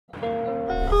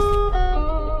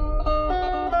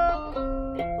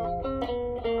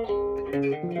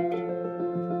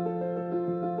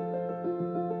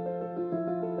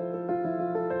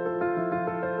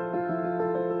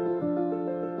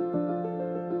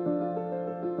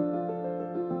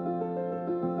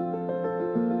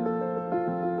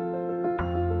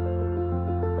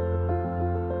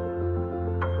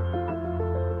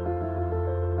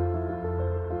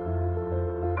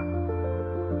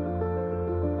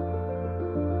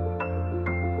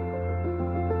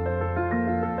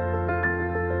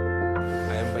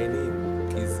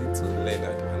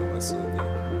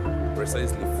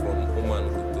precisely from Oman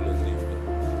Kutulun.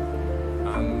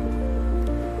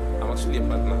 And I'm actually a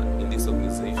partner in this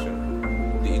organization,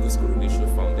 the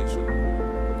Corrogatio Foundation.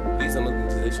 This is an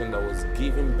organization that was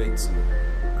given birth to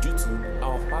due to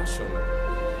our passion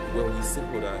when we see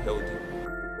people that are healthy.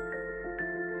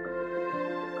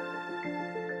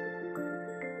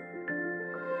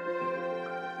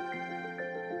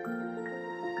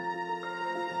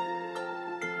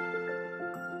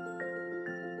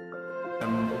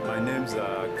 My name's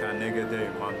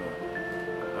Corrogatio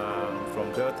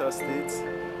from Delta State,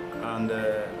 and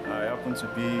I happen to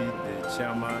be the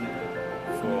chairman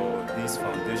for this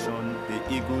foundation, the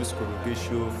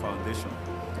Corrogatio Foundation.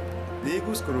 The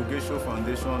Corrogatio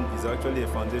Foundation is actually a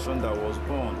foundation that was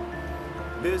born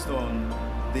based on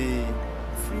the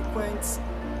frequent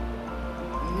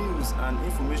news and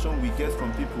information we get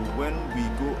from people when we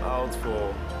go out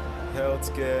for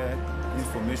healthcare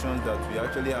information, that we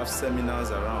actually have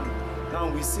seminars around. Now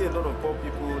we see a lot of poor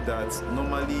people that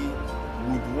normally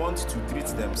would want to treat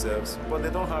themselves, but they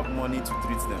don't have money to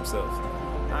treat themselves.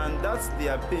 And that's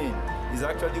their pain is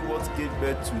actually what gave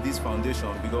birth to this foundation,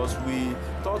 because we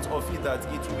thought of it that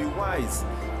it would be wise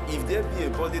if there be a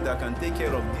body that can take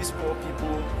care of these poor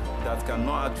people that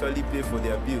cannot actually pay for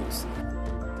their bills.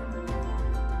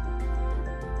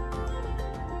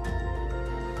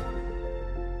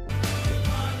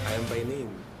 By name,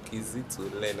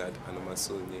 Kizito Leonard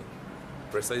Anomasonye,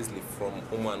 precisely from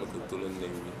Oman Kutulun.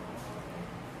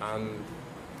 And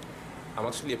I'm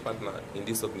actually a partner in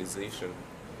this organization,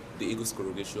 the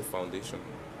Corrogatio Foundation.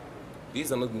 This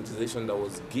is an organization that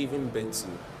was given birth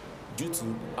to due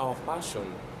to our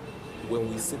passion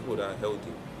when we see people that are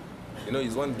healthy. You know,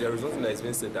 there is one thing that has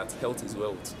been said, that health is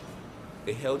wealth.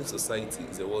 A healthy society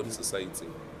is a wealthy society.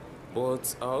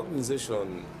 But our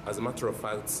organization, as a matter of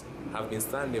fact, have been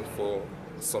standing for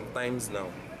some times now.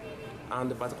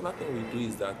 And the particular thing we do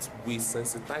is that we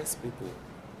sensitize people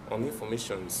on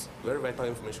informations, very vital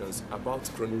informations about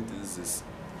chronic diseases.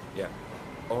 Yeah.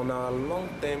 On our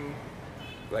long-term,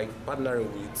 like partnering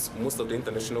with most of the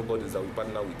international bodies that we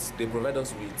partner with, they provide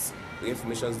us with the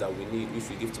information that we need, which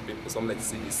we give to people, something like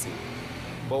CDC.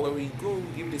 But when we go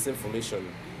give this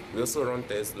information, we also run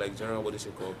tests like general body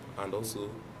checkup and also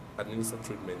administer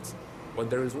treatment. But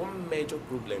there is one major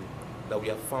problem that we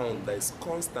have found that is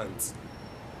constant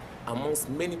amongst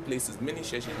many places, many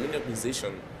churches, many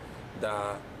organizations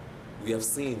that we have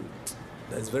seen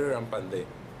that is very rampant there.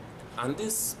 And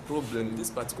this problem, this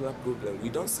particular problem, we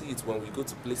don't see it when we go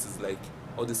to places like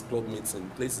all these club meetings,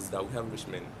 places that we have rich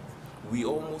men. We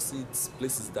almost see it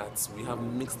places that we have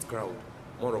mixed crowd,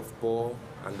 more of poor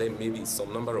and then maybe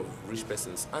some number of rich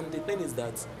persons. And the thing is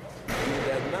that you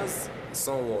diagnose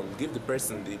someone, give the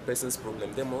person's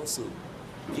problem, then also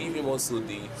give him also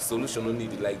the solution only,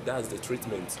 like that's the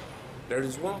treatment. There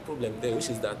is one problem there, which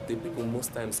is that the people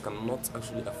most times cannot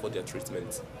actually afford their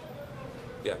treatment.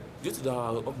 Yeah, due to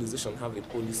our organization have a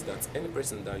policy that any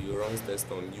person that you run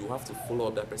test on, you have to follow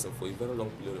up that person for a very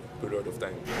long period of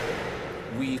time.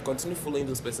 We continue following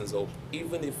those persons up,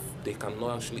 even if they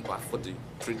cannot actually afford the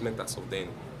treatment as of then,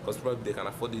 because probably they can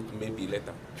afford it maybe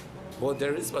later. But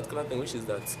there is a particular thing, which is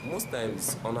that most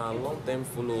times on our long-term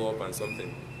follow-up and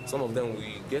something, some of them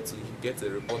we get a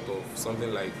report of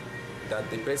something like that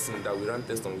the person that we ran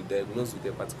test on, we diagnosed with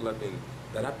a particular thing,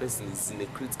 that person is in a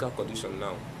critical condition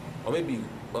now. Or maybe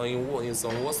in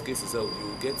some worst cases,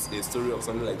 you get a story of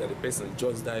something like that the person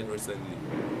just died recently.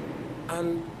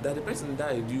 And that the person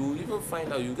died, you get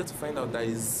to find out that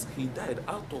he died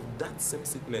out of that same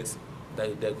sickness that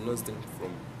you diagnosed him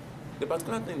from. The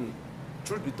particular thing,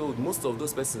 truth be told, most of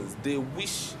those persons, they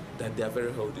wish that they are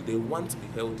very healthy, they want to be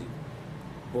healthy.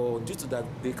 But due to that,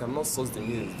 they cannot source the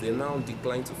means, they now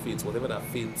decline to faith, whatever that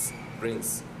faith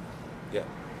brings. Yeah.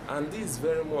 And this is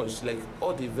very much like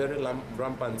all the very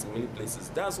rampant in many places.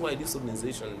 That's why this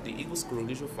organization, the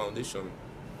Corrogatio Foundation,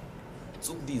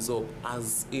 took this up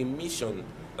as a mission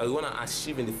that we want to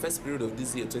achieve in the first period of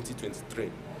this year,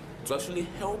 2023, to actually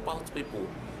help out people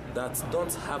that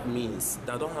don't have means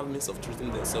of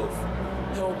treating themselves,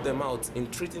 help them out in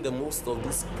treating the most of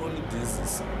these chronic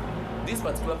diseases. This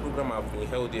particular program I've been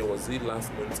held here was it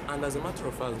last month, and as a matter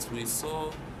of fact, we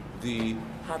saw the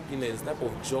happiness, type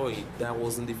of joy that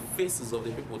was in the faces of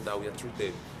the people that were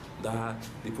treated, that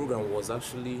the program was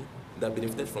actually, that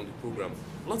benefited from the program.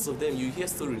 Lots of them, you hear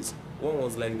stories. One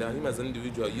was like that, him as an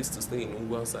individual used to stay in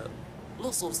Ungu outside.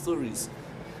 Lots of stories.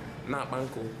 Na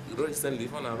banko, recently,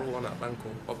 if I one at banko,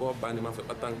 about banima for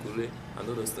and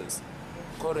all those things.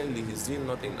 Currently, he's doing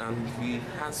nothing and he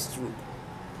has stroke.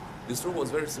 The story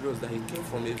was very serious that he came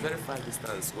from a very far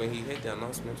distance when he heard the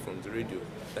announcement from the radio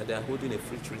that they are holding a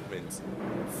free treatment.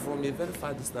 From a very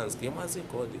far distance, he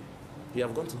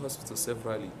have gone to hospital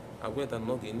severally. I went and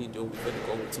not any job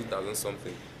with 2,000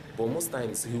 something. But most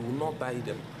times he will not buy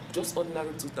them. Just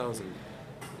ordinary 2,000.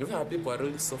 You know how people are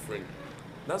really suffering.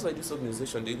 That's why this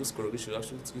organization, the Eagles Corrogatio,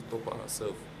 actually took it upon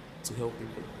ourselves to help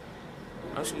people.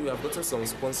 Actually, we have gotten some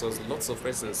sponsors. Lots of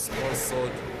persons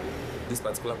sponsored this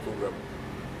particular program.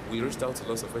 We reached out to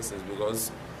lots of persons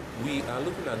because we are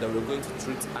looking at that we're going to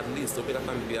treat at least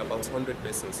maybe about 100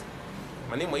 persons.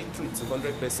 My name might treat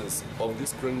 200 persons of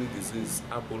this chronic disease,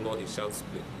 Apollo in Child's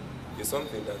Play. It's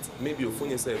something that maybe your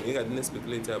phone yourself, you didn't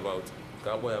speculate about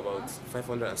cowboy about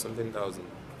 500 and something thousand.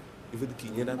 If it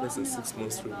can that person 6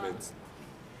 months treatment.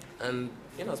 And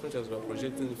in as much as we are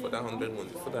projecting for that 100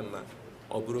 months, for that now,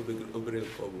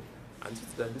 and due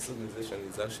to that, this organization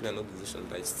is actually an organization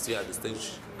that is still at the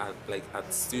stage,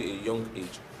 at still a young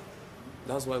age.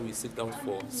 That's why we seek out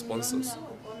for sponsors.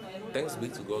 Thanks be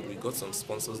to God, we got some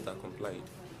sponsors that complied.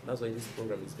 That's why this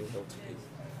program is being held today.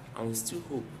 And we still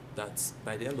hope that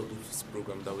by the end of this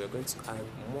program that we are going to add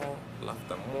more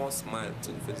laughter, more smile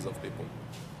to the faces of people.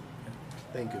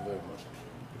 Thank you very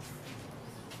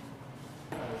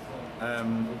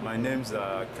much. My name's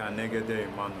Corrogatio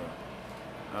Emmanuel.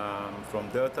 From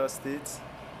Delta State,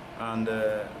 and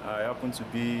I happen to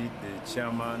be the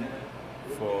chairman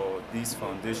for this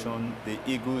foundation, the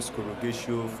Eagles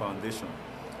Corrogatio Foundation.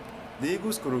 The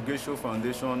Eagles Corrogatio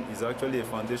Foundation is actually a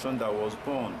foundation that was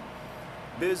born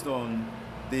based on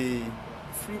the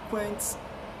frequent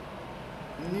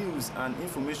news and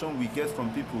information we get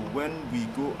from people when we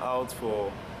go out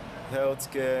for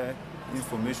healthcare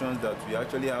information, that we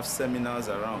actually have seminars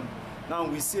around. Now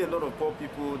we see a lot of poor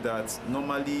people that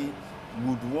normally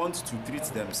would want to treat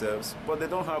themselves, but they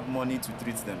don't have money to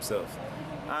treat themselves.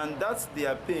 And that's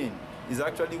their pain is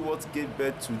actually what gave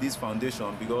birth to this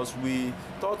foundation, because we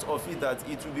thought of it that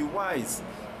it would be wise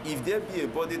if there be a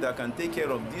body that can take care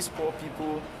of these poor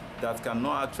people that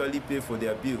cannot actually pay for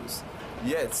their bills.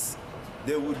 Yes,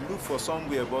 they would look for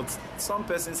somewhere, but some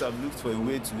persons have looked for a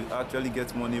way to actually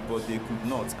get money, but they could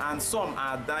not. And some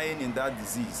are dying in that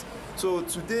disease. So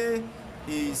today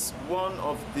is one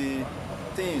of the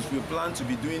things we plan to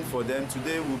be doing for them.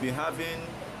 Today we'll be having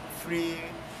free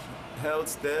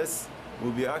health tests.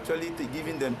 We'll be actually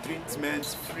giving them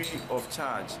treatments free of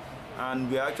charge.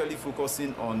 And we're actually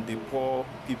focusing on the poor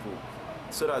people.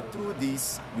 So that through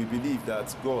this, we believe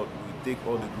that God will take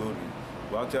all the glory.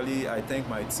 Well, actually, I thank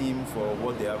my team for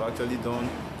what they have actually done.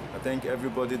 I thank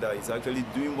everybody that is actually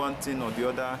doing one thing or the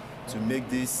other to make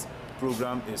this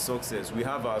program a success. We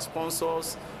have our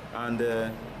sponsors, and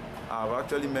I've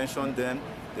actually mentioned them.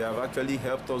 They have actually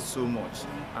helped us so much.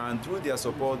 And through their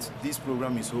support, this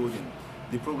program is holding.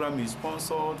 The program is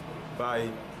sponsored by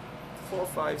 4,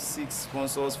 5, 6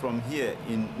 sponsors from here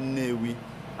in Nnewi.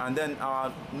 And then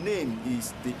our name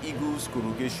is the Eagles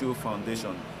Corrogatio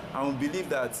Foundation. And we believe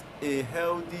that a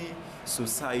healthy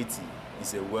society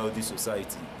is a wealthy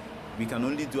society. We can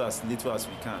only do as little as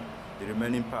we can. The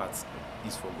remaining part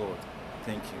is for God.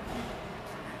 Thank you.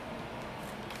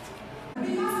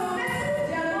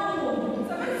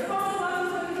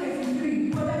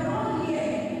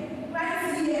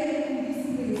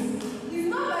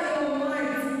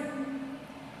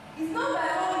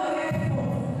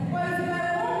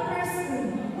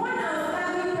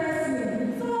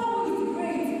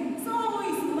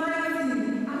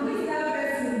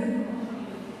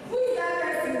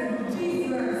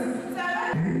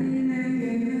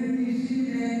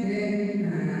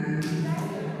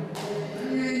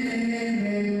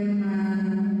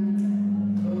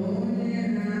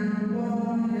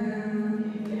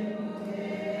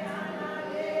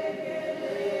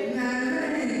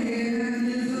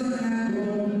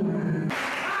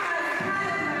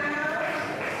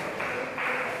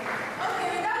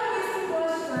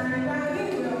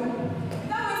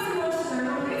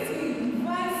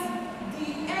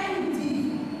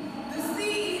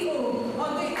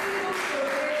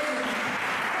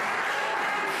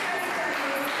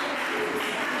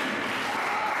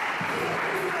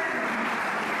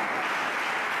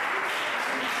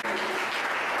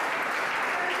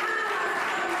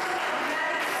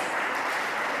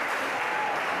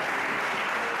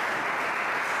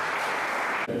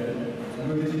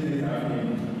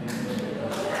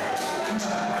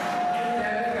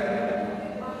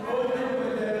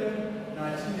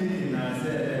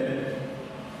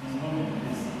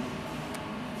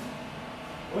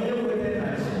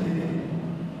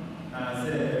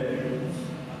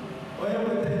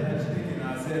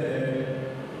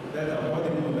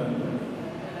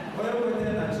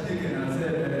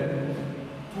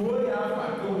 tuo ya afa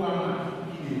ko wa ma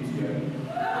ide tua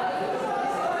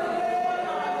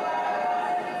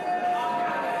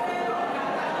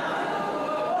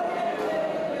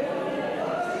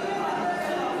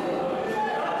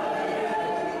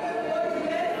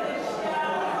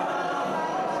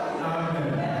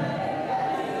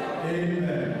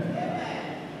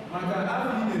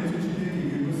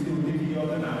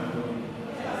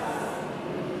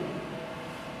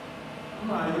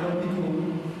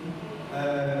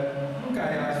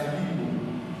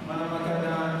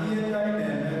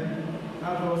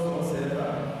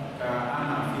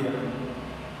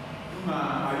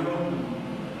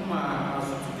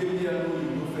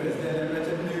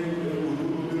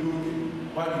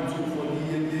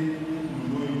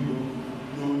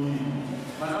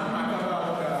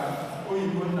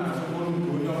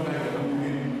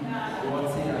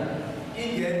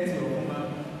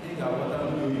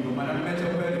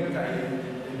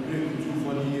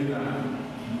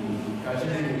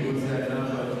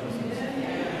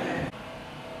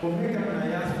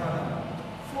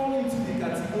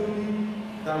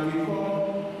that we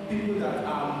call people that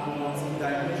are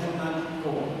multi-dimensionally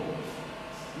poor.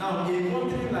 Now, a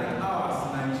country like ours,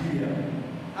 Nigeria,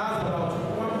 has about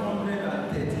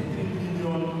 133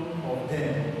 million of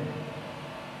them.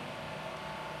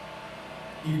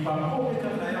 If Papa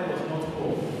Bekanaya was not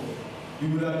poor, he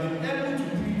would have been able to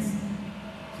treat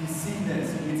his sickness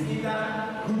with either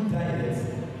good diet,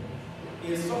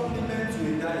 a supplement to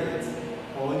a diet,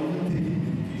 or even taking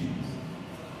medications.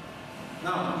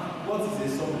 Now, what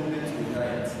is a supplement to a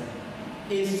diet?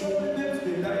 A supplement to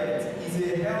a diet is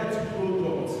a health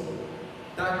product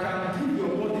that can give your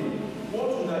body what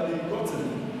would have been gotten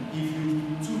if you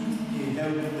took a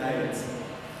healthy diet.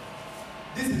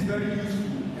 This is very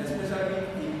useful, especially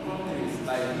in countries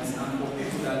like this and for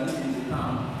people that live in the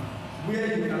town, where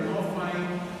you cannot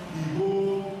find the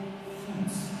whole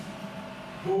fruits,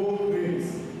 whole grains,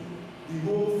 the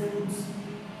whole fruits,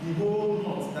 the whole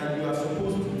nuts that you are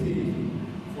supposed to take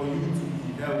for you to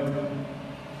be healthy.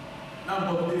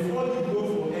 Now, but before you go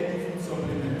for any food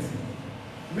supplement,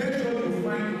 make sure you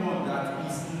find one that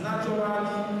is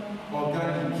naturally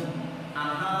organic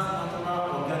and has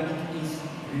natural organic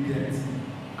ingredients.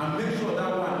 And make sure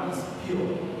that one is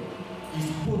pure, is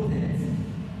potent,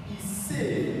 is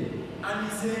safe,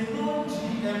 and is a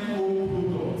non-GMO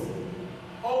product.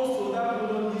 Also, that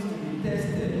product needs to be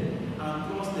tested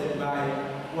and trusted by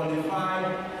qualified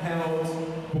health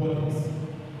bodies.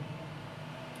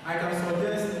 I can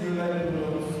suggest new life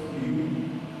products to you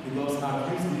because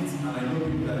I've used it and I know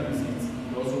people that use it.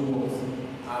 It also works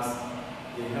as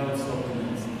a health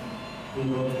supplement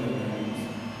product that you can use.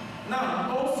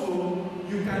 Now, also,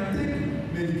 you can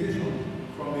take medication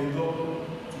from a doctor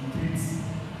to treat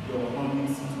your chronic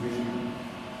situation.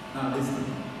 Now, listen.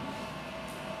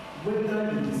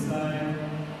 Whether you decide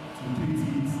to treat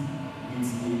it with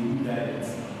a good diet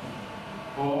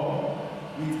or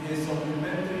with a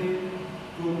supplementary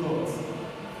product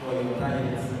for your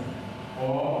diet,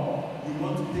 or you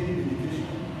want to take medication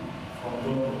from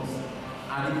doctors,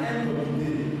 at the end of the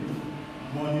day,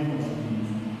 money must be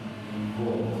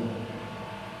involved.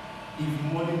 If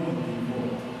money must be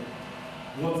involved,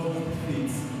 what is the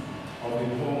fate of a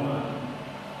poor man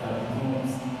that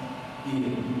becomes ill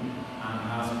and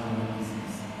has chronic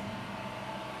disease?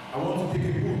 I want to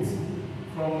take a quote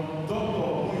from Dr.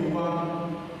 Muyiwa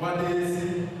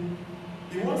Wadesi.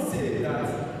 He once said that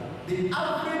the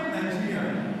average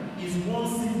Nigerian is one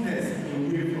sickness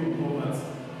away from poverty.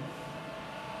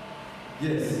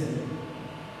 Yes,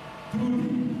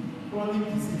 truly,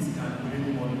 chronic disease can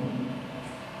bring money.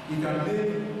 It can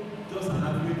make just an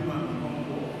average man become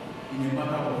poor in a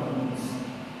matter of months.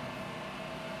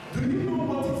 Do you know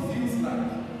what it feels like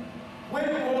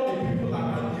when all the people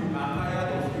around you are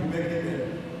tired of you begging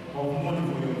them of money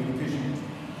for your medication?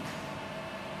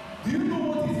 Do you know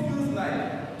what it feels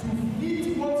like to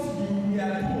eat what you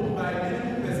were told by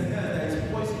medical personnel that is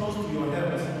poisonous to your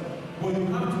health, but you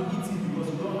have to eat it because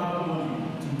you don't have money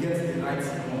to get the right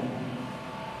one?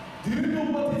 Do you know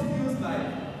what it feels like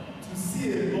to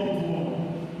see a loved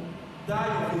one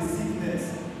die of a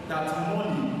sickness that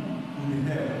money will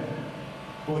help,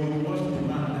 but you watch the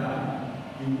man die,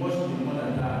 you watch the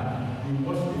mother die, you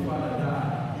watch the father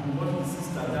die, you watch the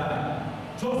sister die,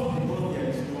 just because there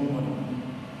is no money?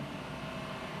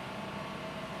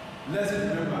 Let's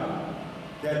remember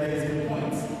that there is a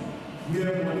point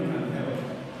where money can help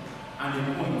and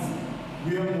a point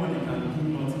where money can do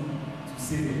nothing to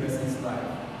save a person's life.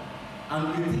 And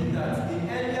we think that the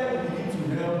earlier we begin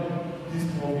to help these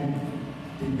poor people,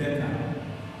 the better,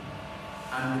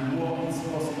 and the more it's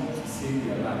possible to save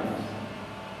their lives.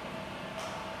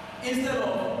 Instead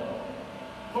of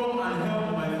come and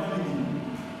help my family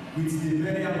with the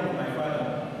burial of my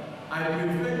father, I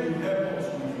prefer to help us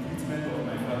with the treatment of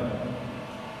my father.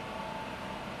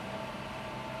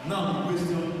 Now the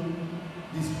question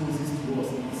this poses to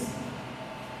us is,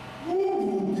 who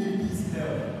will give this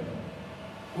help?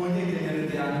 Onye ga-enyere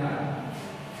ndị aka?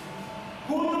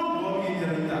 Who will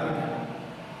ga-enyere ndị aka?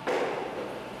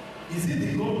 Is it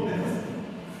the government?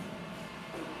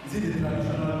 Is it the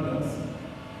traditional rulers?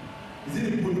 Is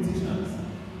it the politicians?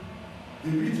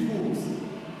 The rich folks?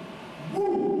 Who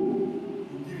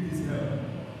will give this help?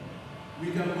 We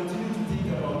can continue to think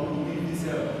about who will give this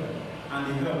help, and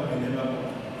the help will never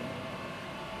come.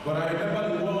 But I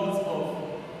remember the words of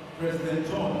President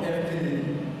John F.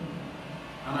 Kennedy,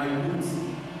 and I quote,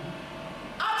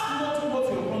 ask not what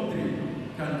your country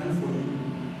can do for you.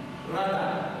 Rather,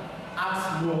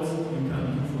 ask what you can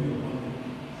do for your country.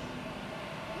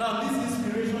 Now, this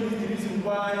inspiration is the reason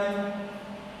why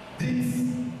this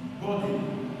body,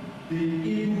 the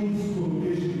Eagles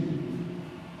Corrogatio,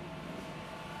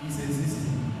 is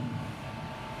existing.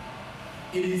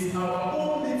 It is our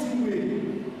own little way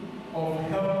of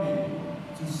helping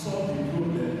to solve the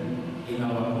problem in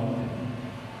our country.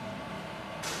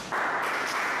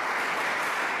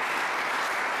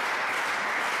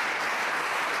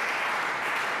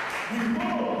 We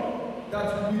know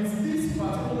that with this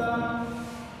particular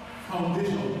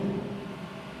foundation,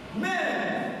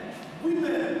 men,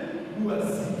 women who are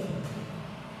sick,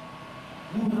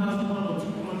 who has one or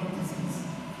two chronic diseases,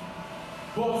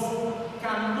 but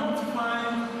cannot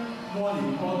find money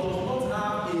or does not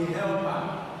have a helper,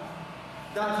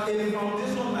 that a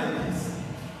foundation like this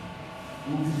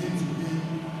will begin to be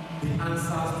the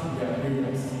answers to their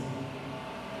prayers.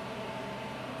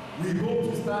 We hope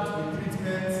to start with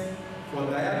treatment for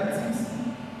diabetes,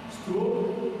 stroke,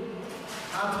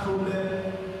 heart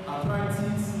problem,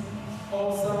 arthritis,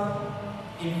 ulcer,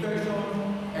 infection,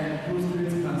 and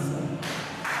prostate cancer.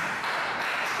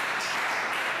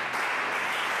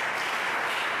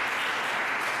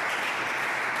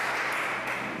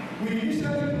 We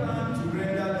initially planned to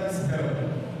render this help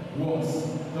once,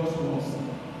 just once.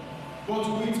 But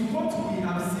with what we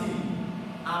have seen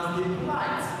as the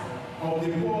plight of the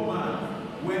poor man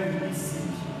when he is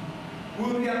sick, we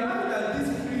realize that this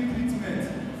free treatment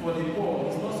for the poor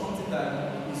is not something that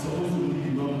is supposed to be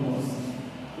done once,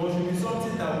 but should be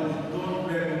something that will be done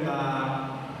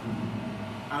regularly.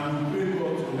 And we pray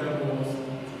God to help us to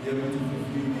be able to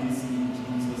fulfill this in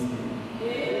Jesus' name.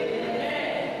 Amen.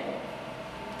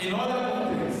 In other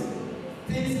countries,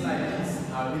 things like this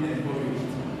have been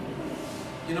encouraged.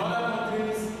 In other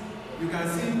countries, you can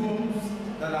see homes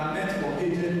that are meant for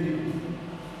aged people.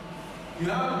 You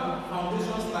have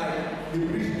foundations like the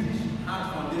British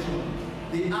Heart Foundation,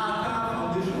 the ACA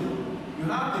Foundation. You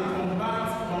have the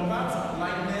Combat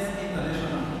Blindness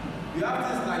International. You have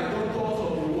things like Doctors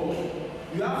of the World.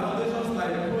 You have foundations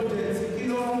like Project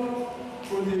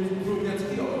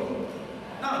Cure.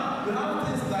 Now, you have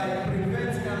things like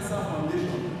Prevent Cancer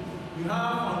Foundation. You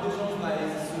have foundations like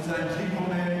Susan G.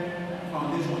 Komen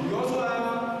Foundation. You also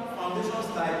have foundations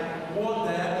like World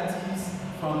Diabetes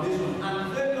Foundation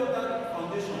and very other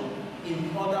foundations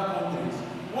in other countries.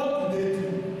 What do?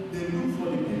 They look for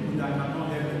the people that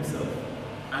cannot help themselves,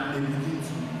 and they begin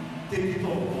to take it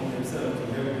up on themselves to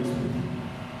help those people.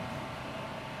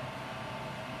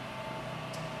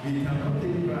 We cannot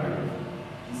take pride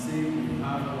in saying we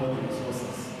have all the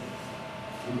resources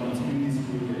to continue this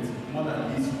project more than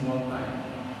this one time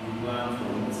we plan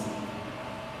for it.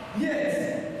 Yes,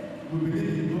 we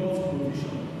believe in God's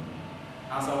provision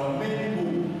as our main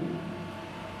goal,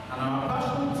 and our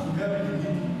passion to help the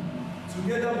needy,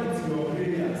 together with your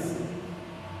prayers,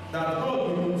 that God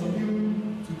will continue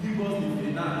to give us the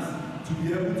finance to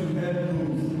be able to help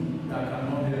those that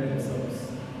cannot help themselves.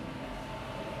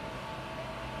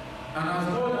 And as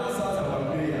God answers our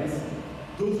prayers,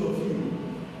 those of you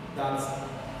that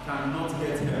cannot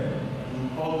get help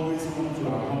will always come to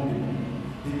our company,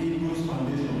 the Eagles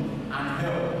Foundation, and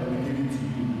help will be given to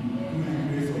you through the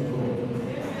grace of God.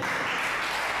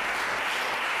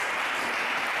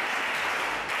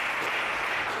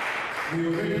 We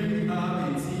already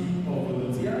have a team of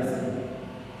volunteers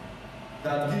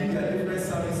that give their different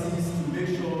services to make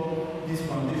sure this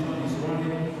foundation is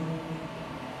running.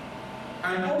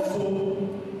 And also,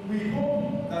 we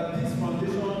hope that this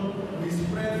foundation will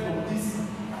spread from this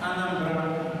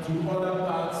Anambra to other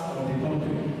parts of the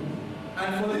country.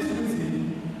 And for this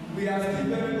reason, we are still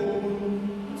very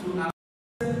open to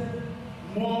accept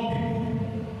more people,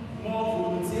 more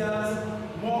volunteers,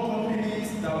 more companies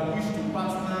that wish to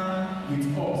partner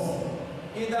with us,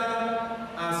 either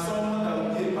as someone that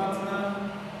will be a partner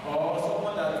or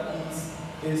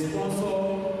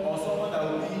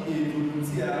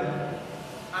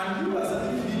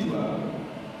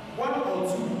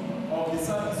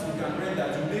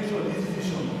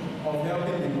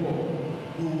helping the poor,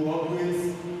 we will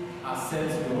always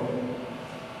accept your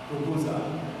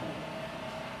proposal.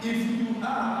 If you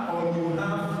are or you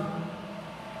have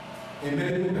a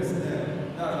medical personnel,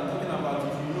 that I'm talking about,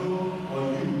 if you know or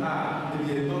you are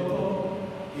maybe a doctor,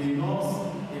 a nurse,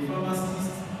 a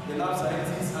pharmacist, a lab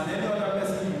scientist, and any other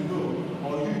person you know,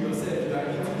 or you yourself, you are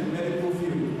into the medical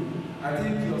field, I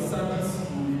think your service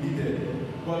will be needed.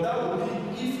 But that will be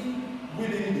if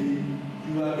willingly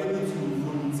you are able to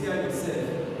volunteer yourself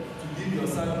to give your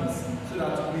service so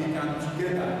that we can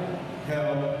together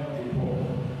help the poor.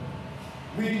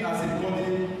 We as a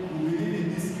body, we believe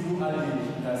in this evil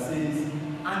adage that says,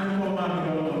 "Animal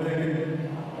man will not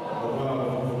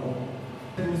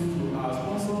to our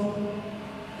sponsor,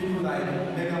 people like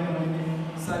Mega Money,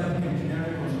 Scientific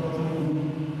Engineering Construction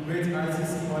Group, Great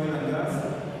ICC Oil and Gas,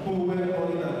 Powell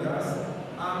Oil and Gas,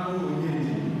 Amu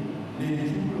Onyeji, Lady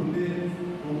Chukwulode,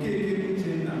 Okeke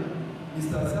Uchenna,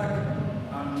 Mr. Zach,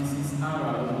 and Mrs.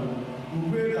 Arado.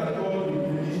 We pray that God will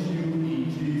release you in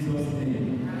Jesus' name.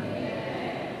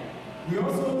 We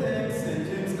also thank St.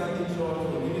 James Catholic Church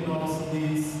for giving us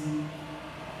this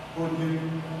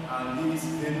podium and this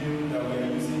venue that we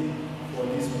are using for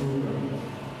this program.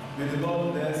 May the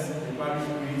Lord bless the parish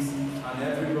priest and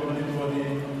every governing body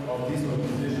of this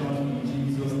organization in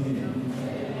Jesus' name.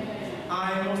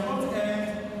 I must not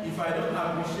end if I don't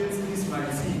appreciate this my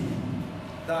team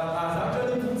that has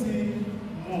actually put in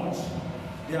much.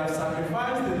 They have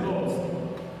sacrificed a lot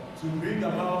to bring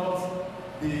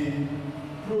about the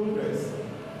progress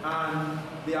and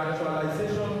the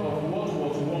actualization of what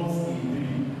was once a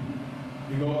dream.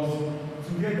 Because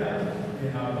together they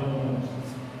have done much.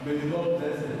 May the Lord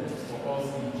bless them for us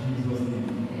in Jesus'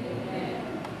 name.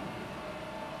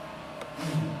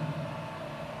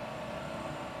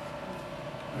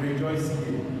 Rejoice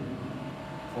here,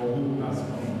 for who has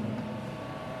come.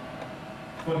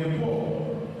 For the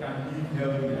poor can live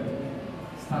healthier,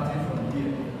 starting from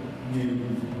here, near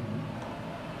you.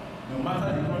 No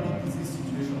matter the chronic disease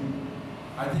situation,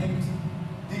 I think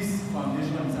this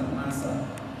foundation is an answer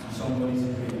to somebody's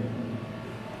prayer.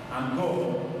 And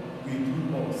God will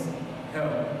do us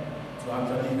help to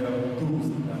actually help those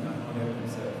that cannot help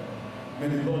themselves. May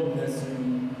the Lord bless you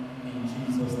in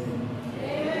Jesus' name.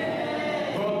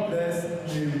 Amen. God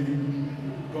bless Mary.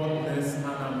 God bless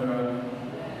Anambra.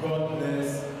 God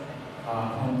bless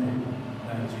our country,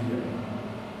 Nigeria.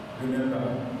 Remember,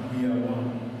 we are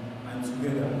one, and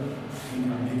together we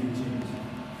can make a change.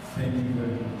 Thank you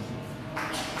very much.